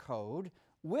share the code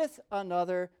with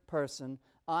another person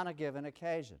on a given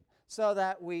occasion, so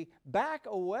that we back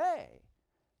away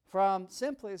from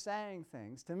simply saying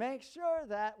things to make sure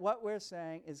that what we're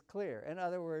saying is clear. In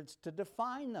other words, to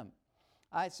define them.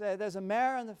 I say there's a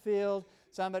mare in the field.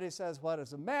 Somebody says, what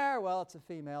is a mare? Well, it's a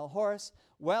female horse.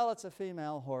 Well, it's a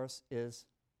female horse is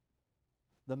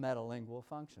the metalingual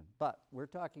function. But we're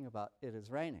talking about it is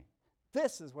raining.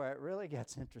 This is where it really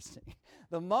gets interesting.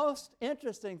 The most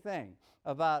interesting thing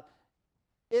about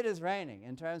it is raining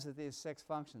in terms of these 6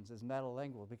 functions is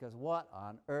metalingual, because what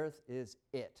on earth is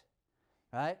it?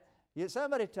 Right?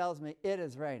 Somebody tells me it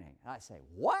is raining. And I say,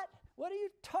 what? What are you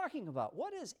talking about?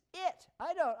 What is it?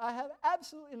 I have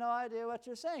absolutely no idea what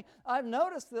you're saying. I've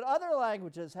noticed that other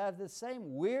languages have this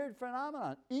same weird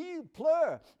phenomenon. Il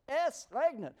pleut, es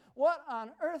regnet. What on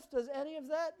earth does any of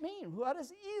that mean? What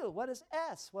is il? What is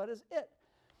es? What is it?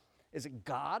 Is it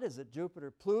God? Is it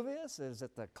Jupiter Pluvius? Is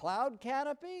it the cloud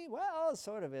canopy? Well, it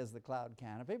sort of is the cloud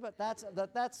canopy, but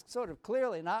that's sort of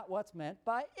clearly not what's meant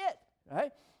by it,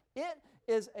 right? It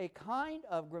is a kind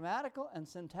of grammatical and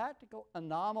syntactical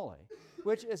anomaly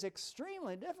which is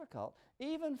extremely difficult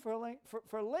even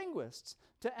for linguists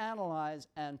to analyze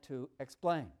and to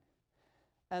explain.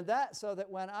 And so that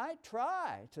when I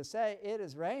try to say it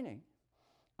is raining,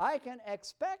 I can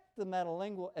expect the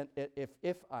metalingual, and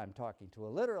if I'm talking to a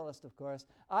literalist, of course,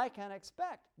 I can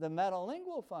expect the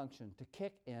metalingual function to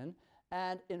kick in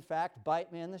and, in fact,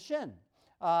 bite me in the shin.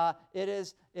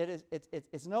 It's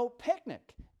no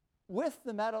picnic with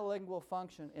the metalingual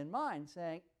function in mind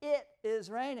saying, it is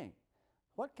raining.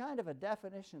 What kind of a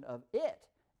definition of it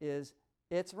is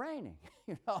it's raining?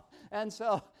 You know? And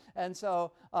so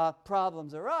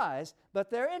problems arise,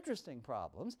 but they're interesting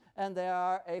problems, and they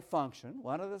are a function,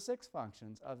 one of the 6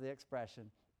 functions of the expression,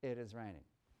 it is raining.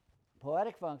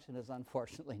 Poetic function is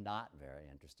unfortunately not very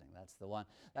interesting.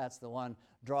 That's the one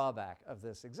drawback of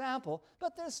this example,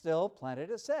 but there's still plenty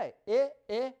to say.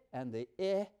 I, and the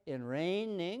I in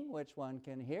raining, which one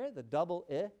can hear, the double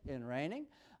I in raining.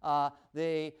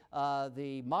 The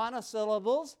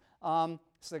monosyllables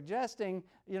suggesting,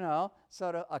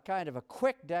 sort of a kind of a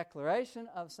quick declaration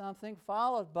of something,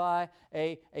 followed by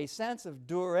a sense of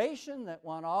duration that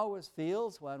one always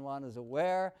feels when one is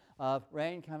aware of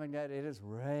rain coming down. It is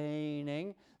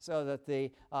raining, so that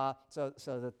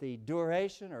the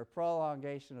duration or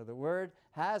prolongation of the word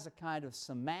has a kind of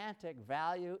semantic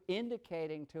value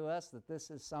indicating to us that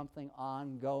this is something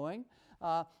ongoing.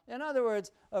 In other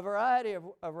words, a variety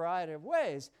of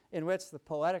ways in which the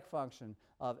poetic function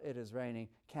of it is raining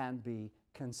can be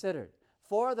considered.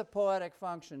 For the poetic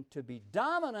function to be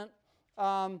dominant,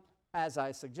 as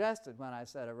I suggested when I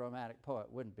said a romantic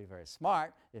poet wouldn't be very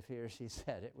smart if he or she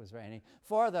said it was raining,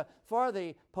 for the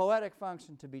poetic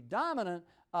function to be dominant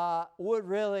would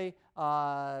really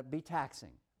be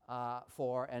taxing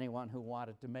for anyone who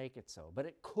wanted to make it so. But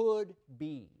it could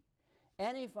be.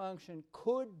 Any function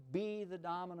could be the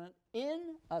dominant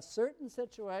in a certain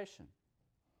situation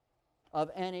of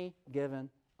any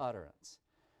given utterance.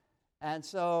 And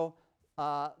so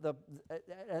so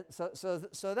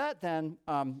that then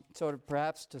sort of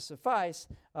perhaps to suffice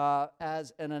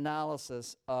as an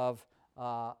analysis of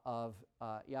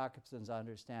Jakobson's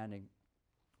understanding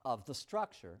of the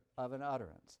structure of an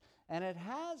utterance. And it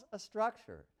has a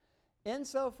structure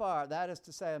insofar, that is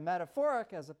to say, a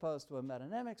metaphoric as opposed to a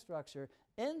metonymic structure,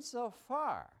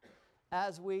 insofar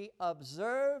as we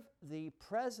observe the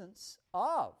presence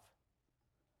of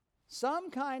some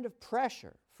kind of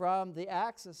pressure from the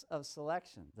axis of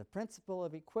selection, the principle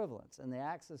of equivalence and the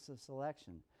axis of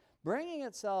selection, bringing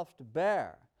itself to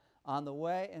bear on the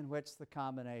way in which the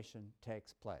combination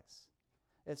takes place.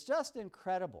 It's just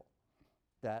incredible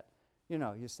that,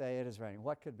 you say it is raining.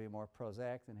 What could be more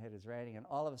prosaic than it is raining? And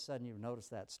all of a sudden you notice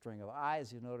that string of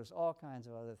I's, you notice all kinds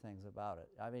of other things about it.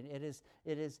 I mean, it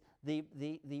is the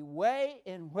way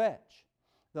in which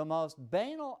the most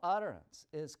banal utterance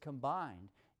is combined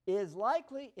is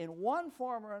likely in one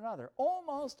form or another,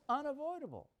 almost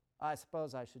unavoidable. I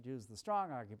suppose I should use the strong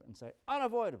argument and say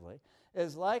unavoidably,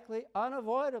 is likely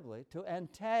unavoidably to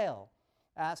entail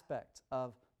aspects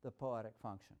of the poetic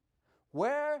function.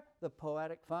 Where the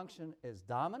poetic function is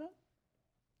dominant,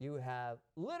 you have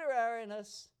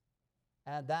literariness,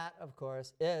 and that, of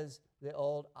course, is the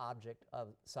old object of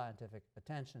scientific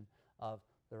attention of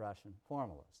the Russian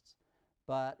formalists.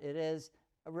 But it is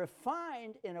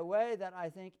refined in a way that I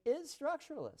think is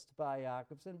structuralist by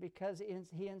Jakobson, because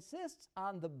he insists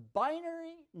on the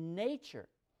binary nature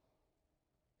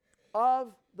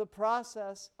of the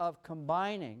process of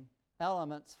combining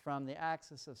elements from the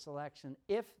axis of selection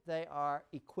if they are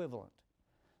equivalent.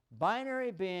 Binary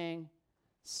being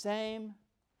same,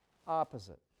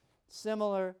 opposite,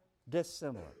 similar,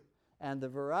 dissimilar, and the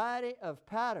variety of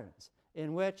patterns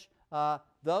in which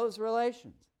those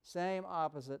relations, same,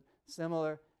 opposite,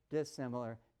 similar,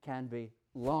 dissimilar, can be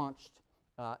launched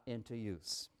into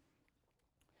use.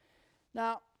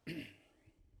 Now,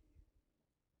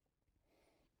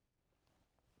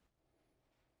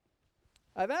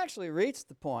 I've actually reached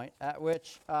the point at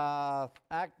which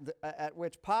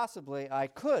possibly I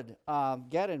could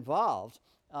get involved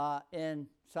in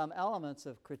some elements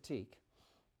of critique.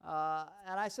 And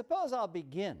I suppose I'll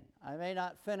begin. I may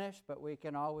not finish, but we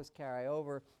can always carry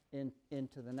over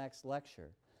into the next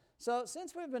lecture. So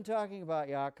since we've been talking about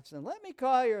Jakobson, let me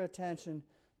call your attention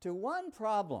to one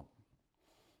problem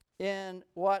in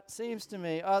what seems to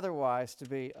me otherwise to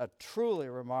be a truly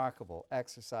remarkable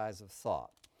exercise of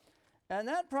thought. And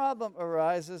that problem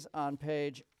arises on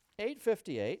page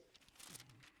 858.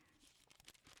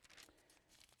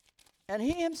 And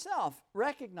he himself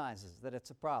recognizes that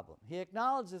it's a problem. He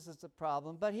acknowledges it's a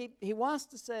problem, but he wants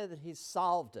to say that he's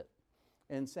solved it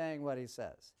in saying what he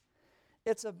says.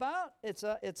 It's about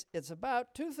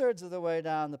 2/3 of the way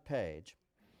down the page,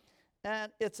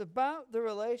 and it's about the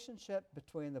relationship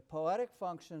between the poetic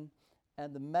function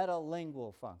and the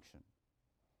metalingual function,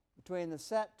 between the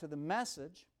set to the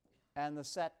message and the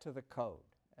set to the code,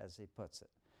 as he puts it.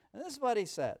 And this is what he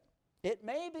said. It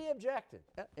may be objected,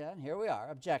 and here we are,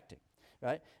 objecting,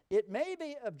 right? It may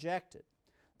be objected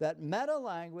that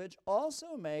metalanguage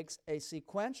also makes a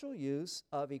sequential use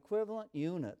of equivalent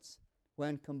units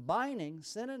when combining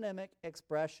synonymic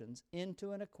expressions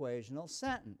into an equational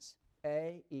sentence.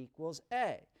 A equals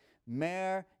A.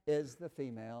 Mare is the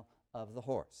female of the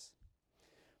horse.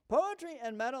 Poetry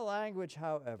and metalanguage,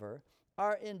 however,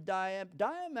 are in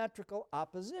diametrical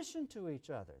opposition to each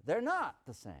other. They're not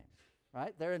the same,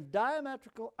 right? They're in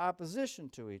diametrical opposition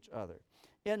to each other.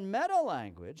 In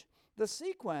metalanguage, the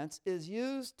sequence is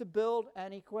used to build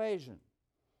an equation.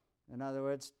 In other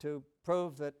words, to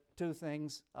prove that two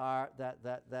things are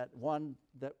that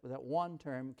one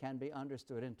term can be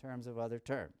understood in terms of other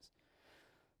terms.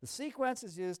 The sequence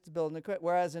is used to build an equation,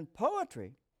 whereas in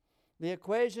poetry, the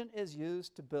equation is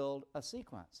used to build a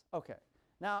sequence. Okay.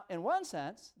 Now, in one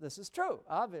sense, this is true,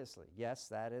 obviously. Yes,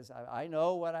 that is, I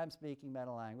know when I'm speaking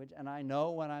metalanguage, and I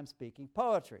know when I'm speaking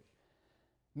poetry.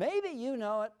 Maybe you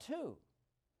know it too.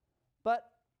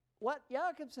 But what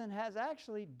Jakobson has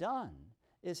actually done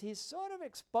is he's sort of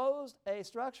exposed a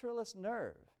structuralist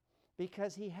nerve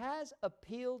because he has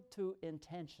appealed to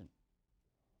intention.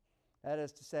 That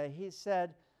is to say, he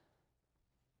said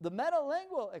the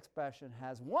metalingual expression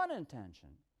has one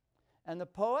intention and the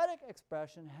poetic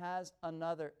expression has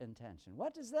another intention.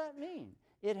 What does that mean?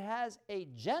 It has a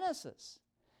genesis.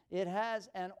 It has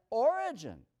an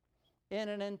origin in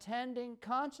an intending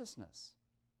consciousness.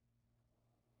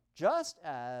 Just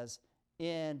as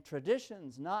in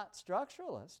traditions not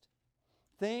structuralist,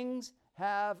 things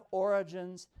have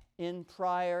origins in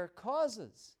prior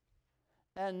causes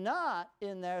and not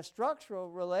in their structural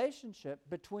relationship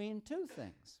between two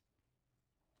things.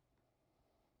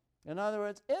 In other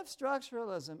words, if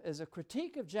structuralism is a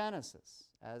critique of Genesis,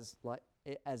 as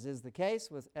is the case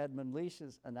with Edmund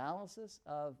Leach's analysis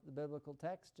of the biblical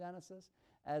text Genesis,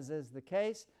 as is the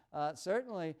case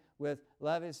certainly with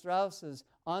Levi-Strauss's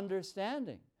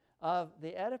understanding of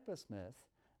the Oedipus myth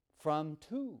from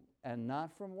two and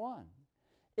not from one.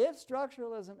 If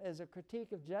structuralism is a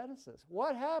critique of Genesis,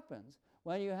 what happens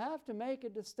when you have to make a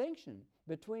distinction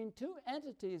between two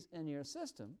entities in your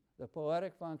system, the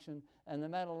poetic function and the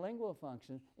metalingual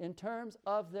function, in terms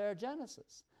of their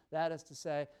genesis? That is to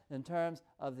say, in terms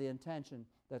of the intention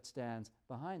that stands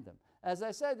behind them. As I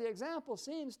said, the example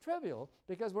seems trivial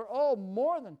because we're all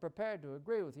more than prepared to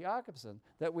agree with Jakobson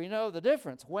that we know the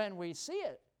difference when we see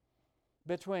it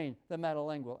between the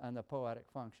metalingual and the poetic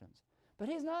functions. But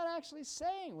he's not actually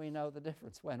saying we know the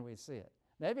difference when we see it.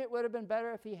 Maybe it would have been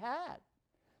better if he had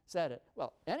said it.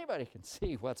 Well, anybody can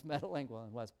see what's metalingual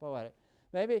and what's poetic.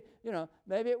 Maybe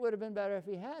it would have been better if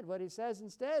he had. What he says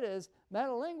instead is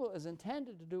metalingual is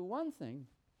intended to do one thing,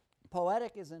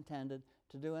 poetic is intended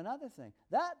to do another thing.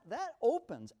 That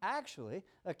opens, actually,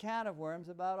 a can of worms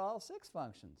about all six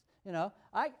functions.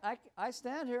 I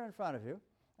stand here in front of you,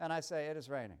 and I say, it is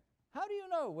raining. How do you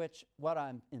know what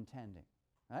I'm intending,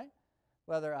 right?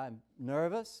 Whether I'm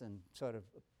nervous and sort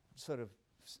of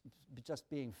just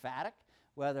being phatic,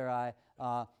 whether I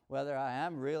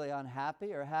am really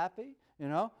unhappy or happy,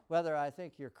 whether I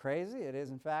think you're crazy, it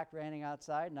is in fact raining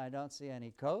outside and I don't see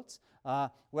any coats,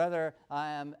 whether I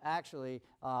am actually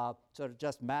sort of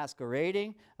just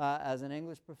masquerading as an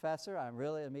English professor, I'm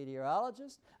really a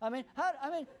meteorologist. You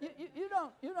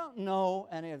don't know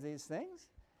any of these things.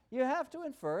 You have to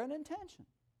infer an intention,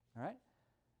 all right?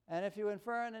 And if you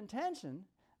infer an intention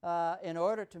in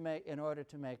order to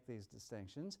make these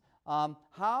distinctions,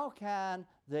 how can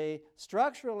the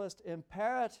structuralist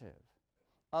imperative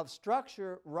of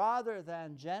structure rather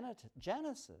than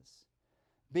genesis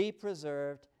be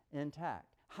preserved intact?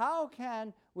 How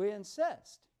can we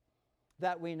insist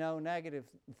that we know negative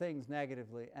things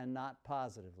negatively and not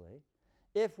positively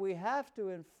if we have to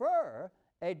infer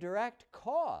a direct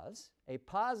cause, a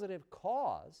positive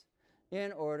cause,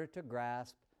 in order to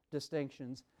grasp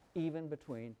distinctions even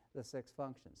between the six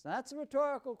functions? Now, that's a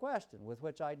rhetorical question with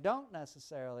which I don't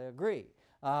necessarily agree.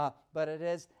 but it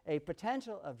is a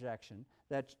potential objection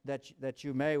that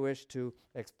you may wish to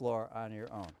explore on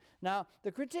your own. Now,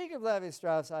 the critique of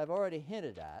Levi-Strauss I've already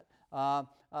hinted at,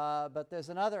 but there's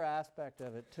another aspect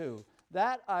of it too.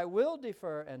 That I will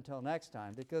defer until next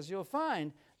time, because you'll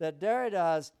find that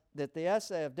that the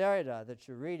essay of Derrida that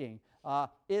you're reading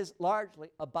is largely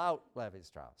about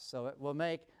Levi-Strauss. So it will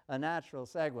make a natural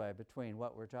segue between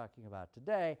what we're talking about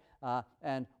today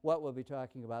and what we'll be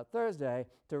talking about Thursday,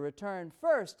 to return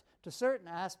first to certain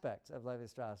aspects of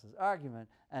Levi-Strauss's argument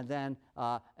and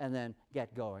then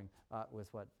get going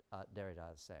with what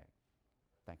Derrida is saying.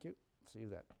 Thank you. See you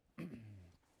then.